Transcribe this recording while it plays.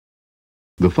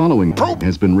The following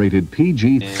has been rated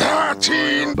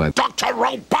PG-13 by Dr.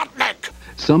 Robotnik.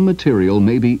 Some material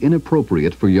may be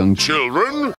inappropriate for young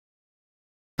children.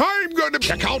 I'm going to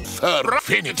check out Fur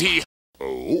Affinity.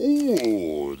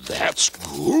 Oh, that's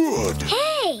good.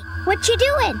 Hey, what you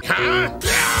doing? Huh?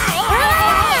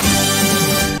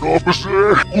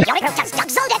 Officer!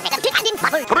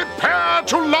 Prepare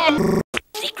to launch.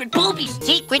 Secret boobies!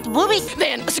 Secret boobies!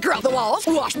 Then scrub the walls,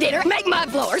 wash dinner, make my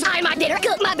floors, tie my dinner,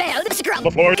 cook my bed, scrub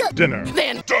the floor, dinner.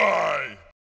 Then Die!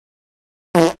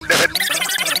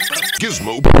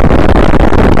 Gizmo.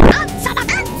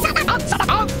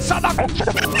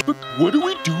 But what do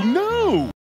we do now?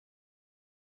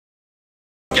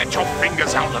 Get your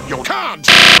fingers out of your can't!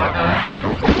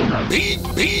 Beep.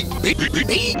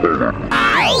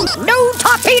 no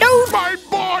torpedoes! My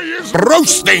boy is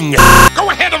roasting! Go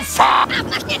ahead and fire!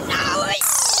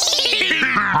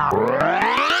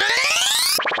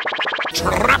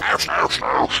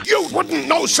 You wouldn't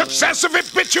know success if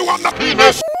it bit you on the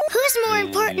penis! Who's more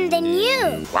important than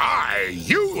you? Why,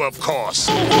 you, of course!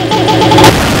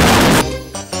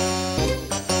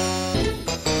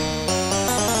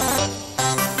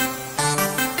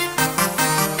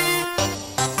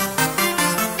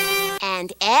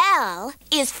 And L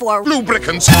is for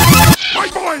Lubricants! My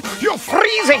boy, you're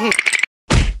freezing!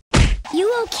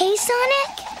 You okay,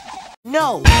 Sonic?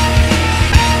 No.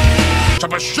 To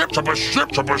a ship!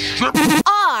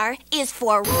 R is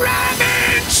for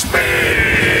Rabbit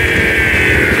speed!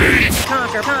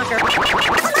 Conquer.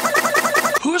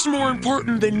 Who's more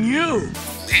important than you?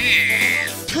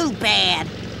 Too bad.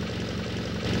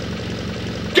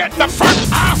 Get the fuck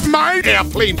off my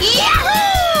airplane!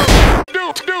 Yahoo!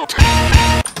 Do.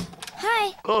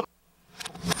 Hi.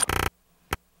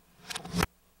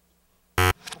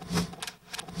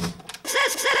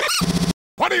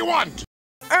 What do you want?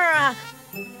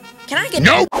 Can I get...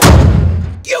 No!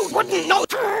 You wouldn't know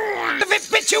if it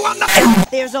bit you on the...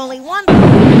 There's only one...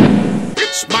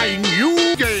 It's my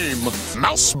new game,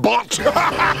 Mousebot.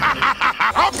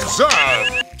 Observe!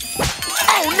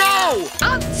 Oh no!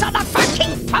 Answer the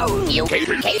fucking phone, you...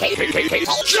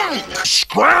 Junk!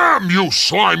 Scram, you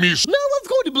slimies! No one's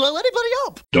going to blow anybody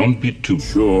up. Don't be too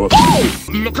sure.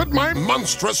 Look at my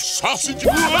monstrous sausage!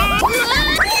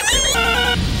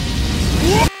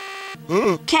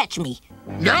 Catch me.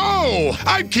 No!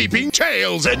 I'm keeping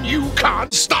tails and you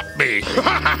can't stop me!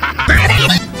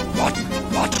 What?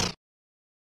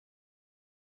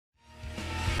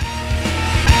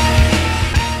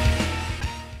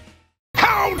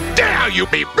 How dare you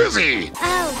be busy!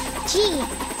 Oh, gee,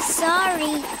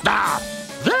 sorry.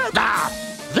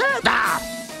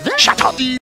 Shut up!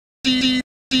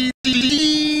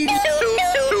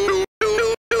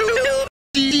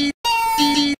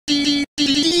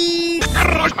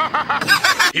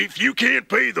 If you can't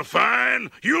pay the fine,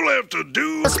 you'll have to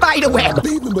do... Spider web.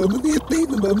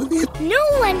 No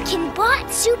one can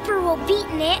bot Super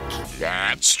Robotnik.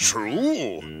 That's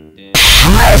true.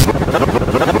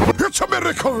 It's a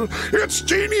miracle! It's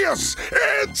genius!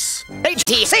 It's...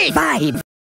 HTC vibe.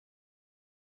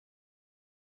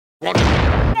 What?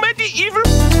 Medieval.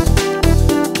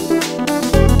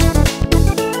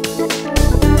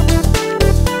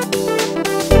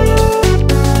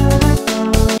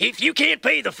 If you can't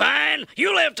pay the fine,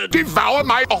 you'll have to Devour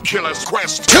my Oculus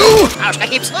Quest 2!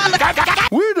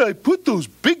 Where'd I put those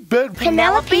big bad...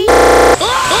 Penelope?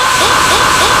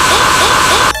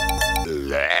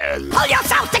 Pull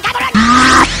yourself together and...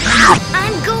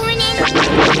 I'm going in.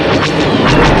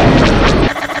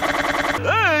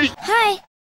 Hey! Hi.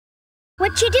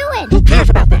 What you doing?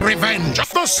 Revenge of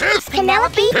the Sith!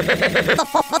 Penelope? And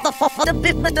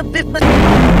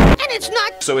it's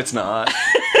not... So it's not.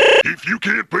 If you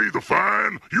can't pay the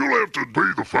fine, you'll have to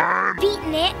pay the fine.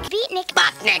 Beatnik.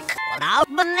 Botnik.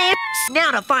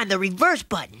 Now to find the reverse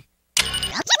button.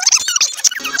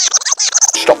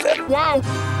 Stop that! Wow!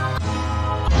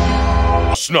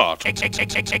 Snot.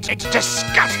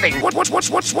 Disgusting!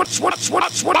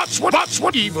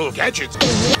 What evil gadgets?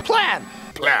 Plan!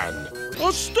 Oh,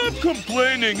 stop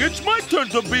complaining. It's my turn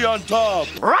to be on top.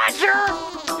 Roger!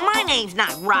 My name's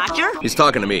not Roger. He's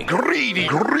talking to me. Greedy!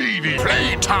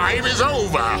 Playtime is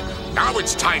over! Now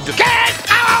it's time to get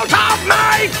out of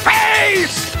my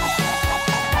face!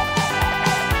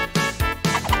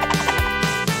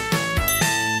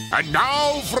 And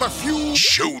now for a few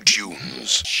show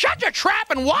tunes. shut your trap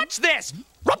and watch this.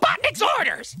 Robotnik's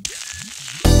orders.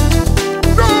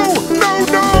 No!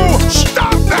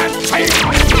 Stop that tape!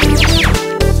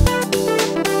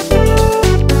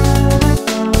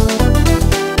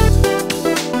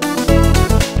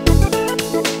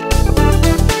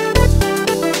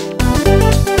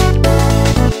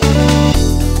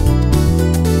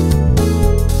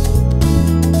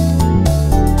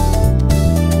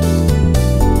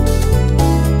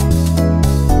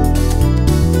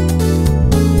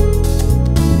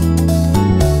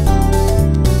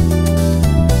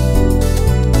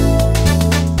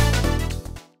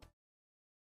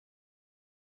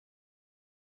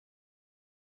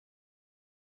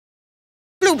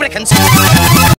 lubricants.